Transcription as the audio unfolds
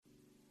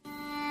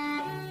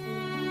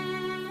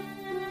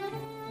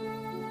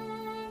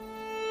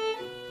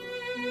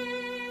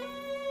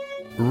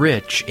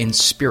Rich in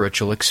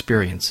Spiritual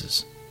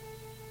Experiences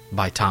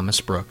by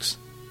Thomas Brooks.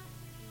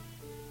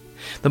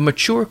 The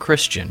mature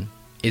Christian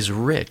is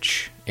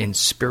rich in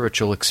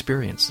spiritual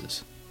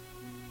experiences.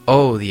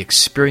 Oh, the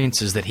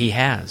experiences that he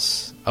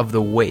has of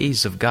the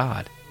ways of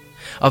God,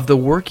 of the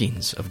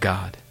workings of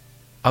God,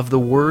 of the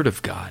Word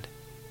of God,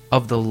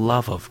 of the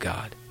love of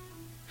God.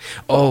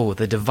 Oh,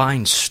 the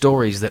divine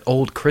stories that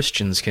old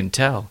Christians can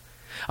tell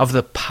of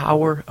the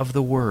power of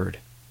the Word,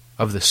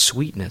 of the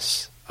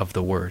sweetness of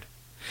the Word,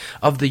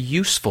 of the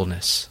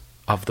usefulness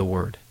of the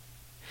Word,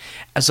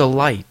 as a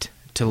light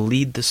to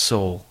lead the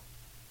soul,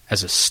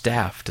 as a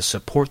staff to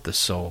support the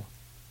soul,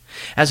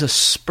 as a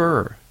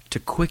spur to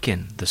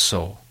quicken the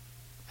soul,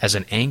 as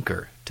an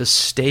anchor to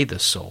stay the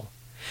soul,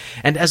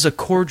 and as a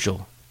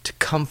cordial to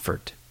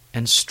comfort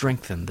and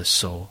strengthen the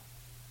soul.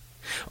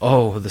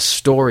 Oh, the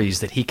stories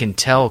that he can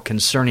tell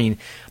concerning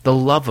the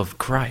love of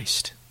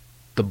Christ,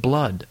 the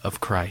blood of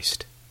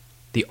Christ,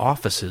 the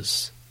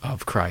offices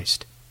of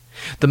Christ,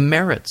 the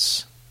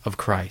merits of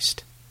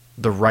Christ,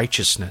 the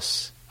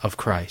righteousness of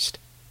Christ,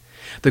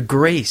 the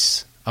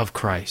grace of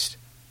Christ,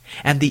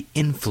 and the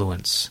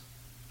influence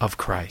of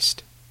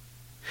Christ.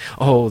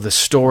 Oh, the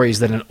stories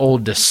that an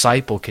old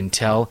disciple can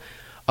tell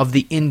of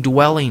the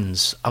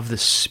indwellings of the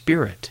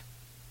Spirit,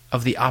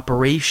 of the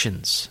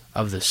operations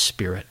of the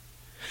Spirit,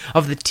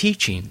 of the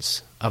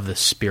teachings of the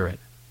Spirit,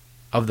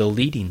 of the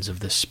leadings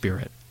of the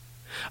Spirit,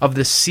 of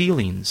the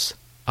sealings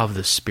of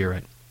the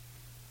Spirit,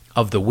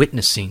 of the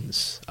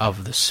witnessings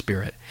of the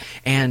Spirit,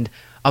 and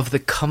of the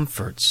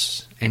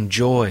comforts and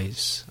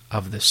joys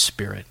of the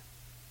Spirit.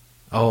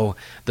 Oh,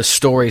 the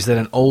stories that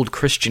an old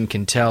Christian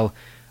can tell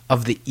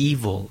of the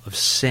evil of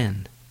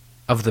sin,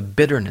 of the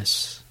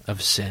bitterness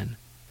of sin,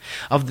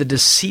 of the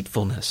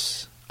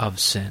deceitfulness of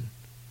sin,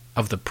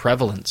 of the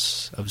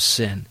prevalence of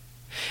sin,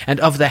 and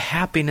of the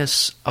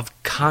happiness of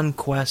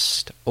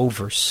conquest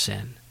over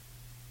sin.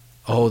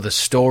 Oh, the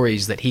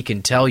stories that he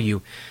can tell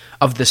you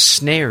of the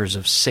snares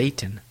of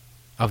Satan,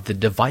 of the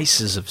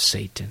devices of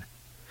Satan,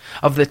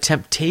 of the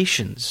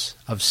temptations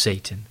of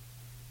Satan,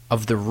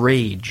 of the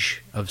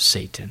rage of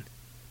Satan,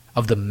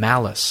 of the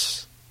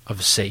malice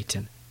of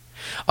Satan,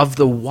 of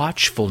the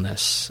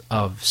watchfulness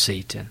of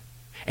Satan,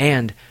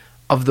 and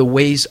of the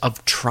ways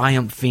of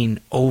triumphing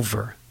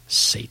over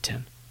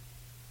Satan.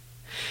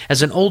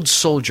 As an old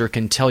soldier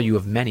can tell you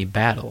of many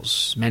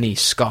battles, many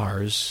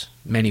scars,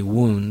 many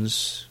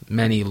wounds,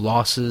 many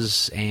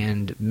losses,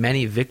 and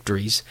many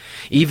victories,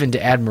 even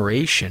to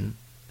admiration,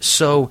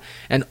 so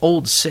an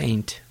old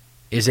saint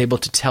is able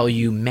to tell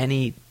you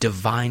many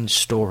divine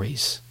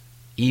stories,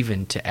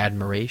 even to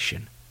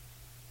admiration.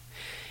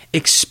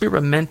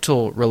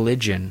 Experimental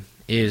religion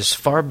is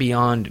far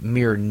beyond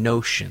mere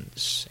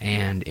notions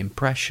and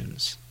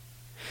impressions.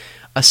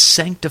 A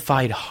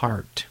sanctified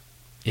heart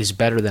is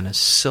better than a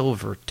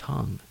silver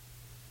tongue.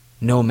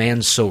 No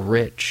man so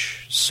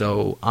rich,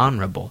 so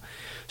honorable,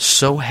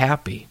 so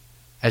happy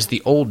as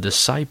the old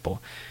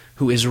disciple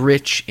who is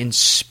rich in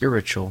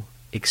spiritual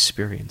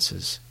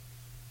experiences.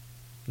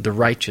 The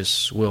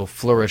righteous will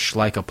flourish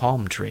like a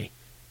palm tree.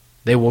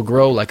 They will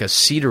grow like a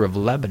cedar of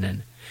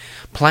Lebanon,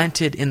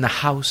 planted in the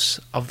house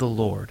of the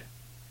Lord.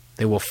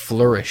 They will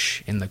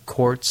flourish in the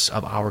courts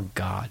of our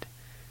God.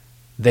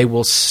 They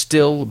will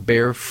still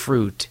bear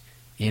fruit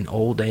in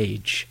old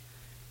age.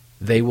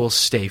 They will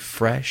stay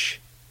fresh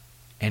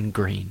and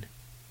green.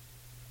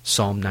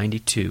 Psalm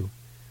 92,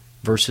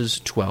 verses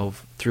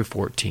 12 through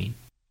 14.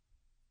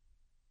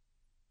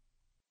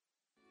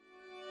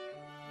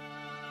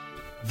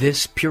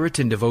 This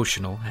Puritan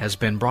devotional has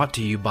been brought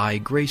to you by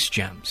Grace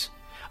Gems,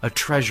 a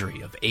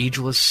treasury of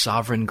ageless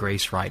sovereign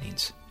grace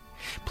writings.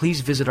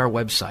 Please visit our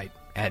website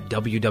at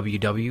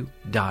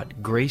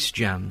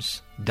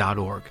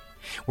www.gracegems.org,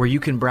 where you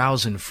can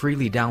browse and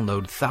freely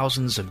download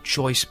thousands of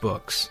choice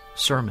books,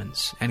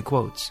 sermons, and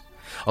quotes,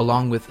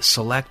 along with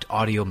select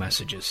audio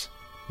messages.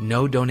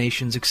 No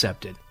donations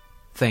accepted.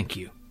 Thank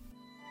you.